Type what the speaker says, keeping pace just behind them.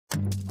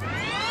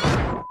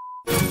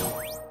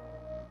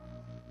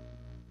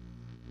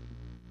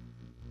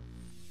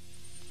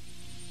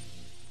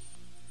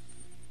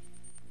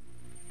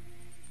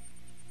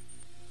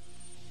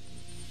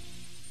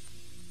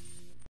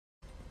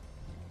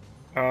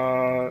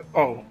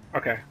Oh,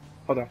 okay.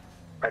 Hold on.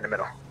 Right in the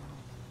middle.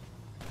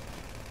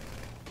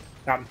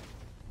 Got him.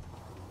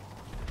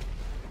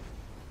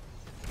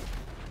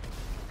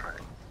 Right.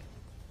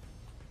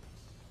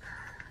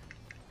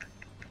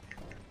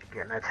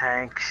 Get in that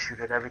tank, shoot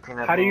at everything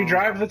that How do you moves.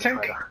 drive the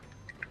tank?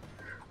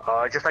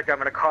 Just like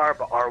driving a car,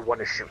 but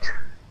R1 is shoot.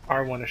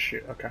 R1 is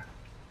shoot, okay.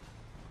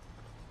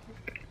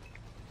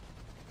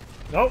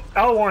 Nope,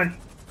 L1.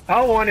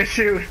 L1 is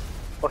shoot.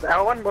 What's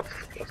L1? Whoops.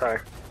 Oh, sorry.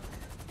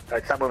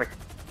 Alright, stop moving.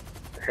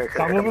 Here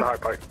comes the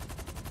hard part.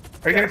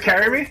 Are you gonna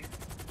carry me?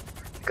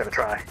 Gonna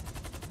try.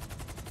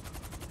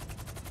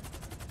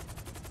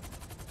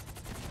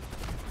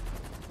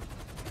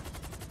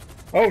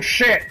 Oh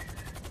shit!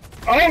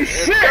 Oh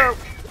shit!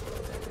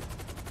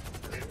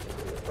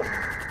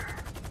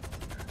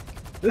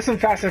 This is some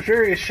Fast and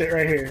Furious shit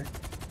right here.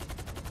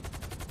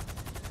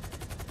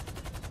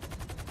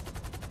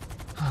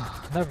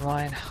 Never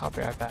mind, I'll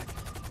be right back.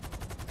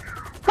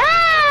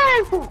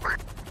 Woo!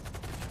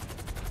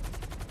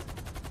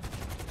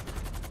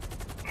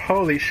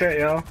 Holy shit,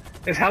 yo.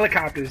 It's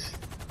helicopters.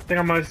 I think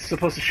I'm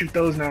supposed to shoot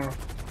those now.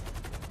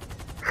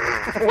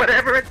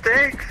 Whatever it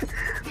takes.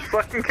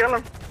 Fucking kill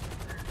him.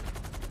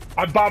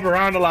 I bob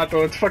around a lot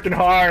though, it's fucking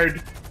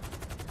hard.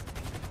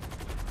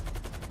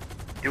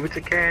 Do what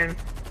you can.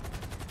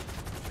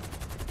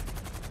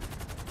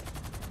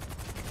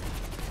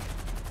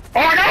 Oh,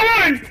 I got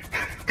one!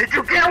 Did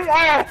you get him?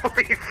 Oh,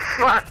 holy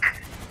fuck.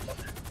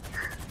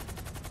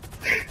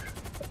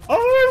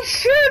 Oh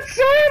shit,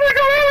 son! I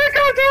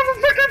got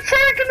a fucking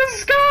tank in the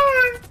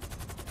sky!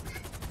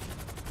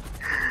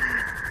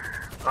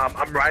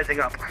 I'm rising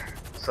up.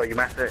 So you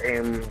have to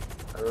aim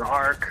an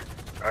arc.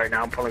 Alright,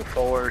 now I'm pulling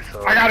forward,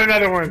 so... I got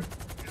another one!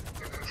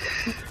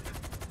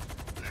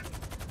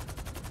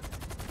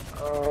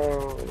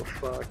 Oh,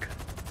 fuck.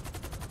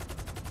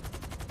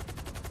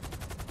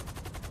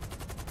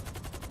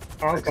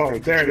 Oh,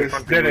 there it is.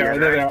 There they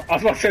are. I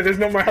was about to say, there's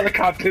no more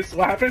helicopters.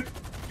 What happened?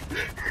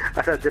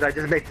 I said, did I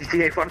just make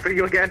GTA fun for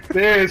you again?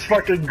 This is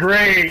fucking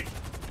great.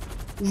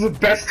 This is the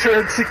best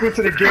turn sequence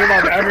in a game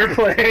I've ever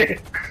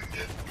played.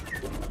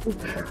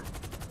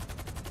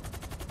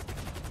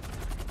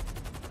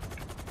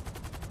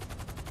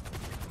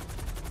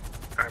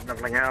 I'm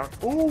leveling out.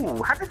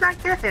 Ooh, how did I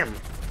get him?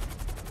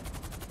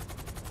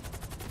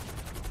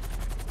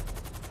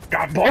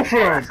 Got both of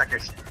them.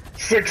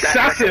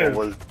 Successive. That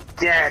was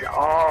dead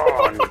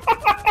on.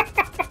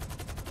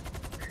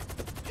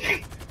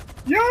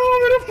 Yo,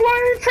 I'm in a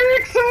flying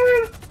tank,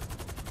 son!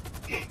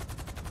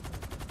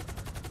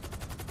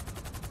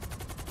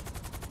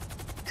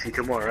 See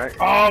two more, right?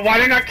 Oh, why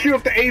didn't I queue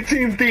up the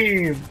 18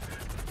 theme?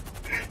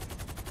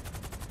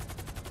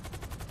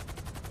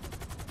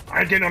 I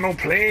ain't getting on no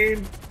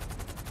plane.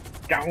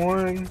 Got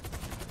one.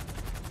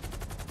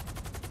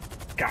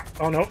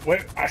 Oh no,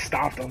 wait, I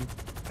stopped him.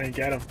 I didn't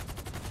get him.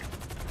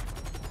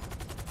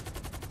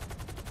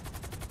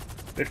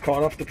 They've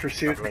called off the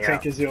pursuit, the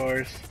tank is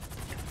yours.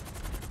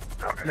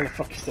 Okay.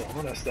 Motherfucker's still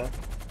on us though.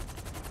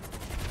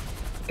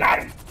 Got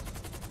him!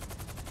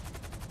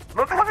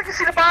 Look, I can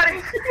see the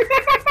body!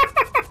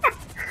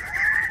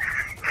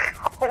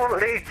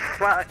 Holy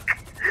fuck.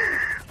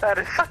 That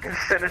is fucking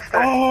sinister.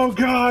 Oh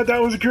god,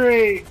 that was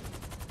great!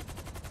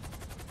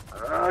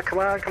 Come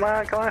on.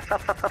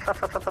 Stop.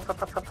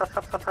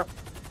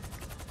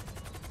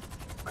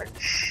 I'm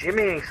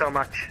shimmying so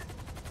much.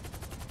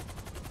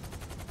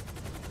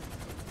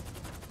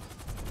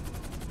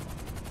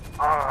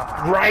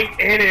 Right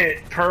in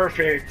it!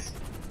 Perfect!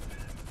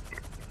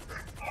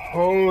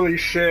 Holy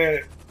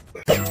shit.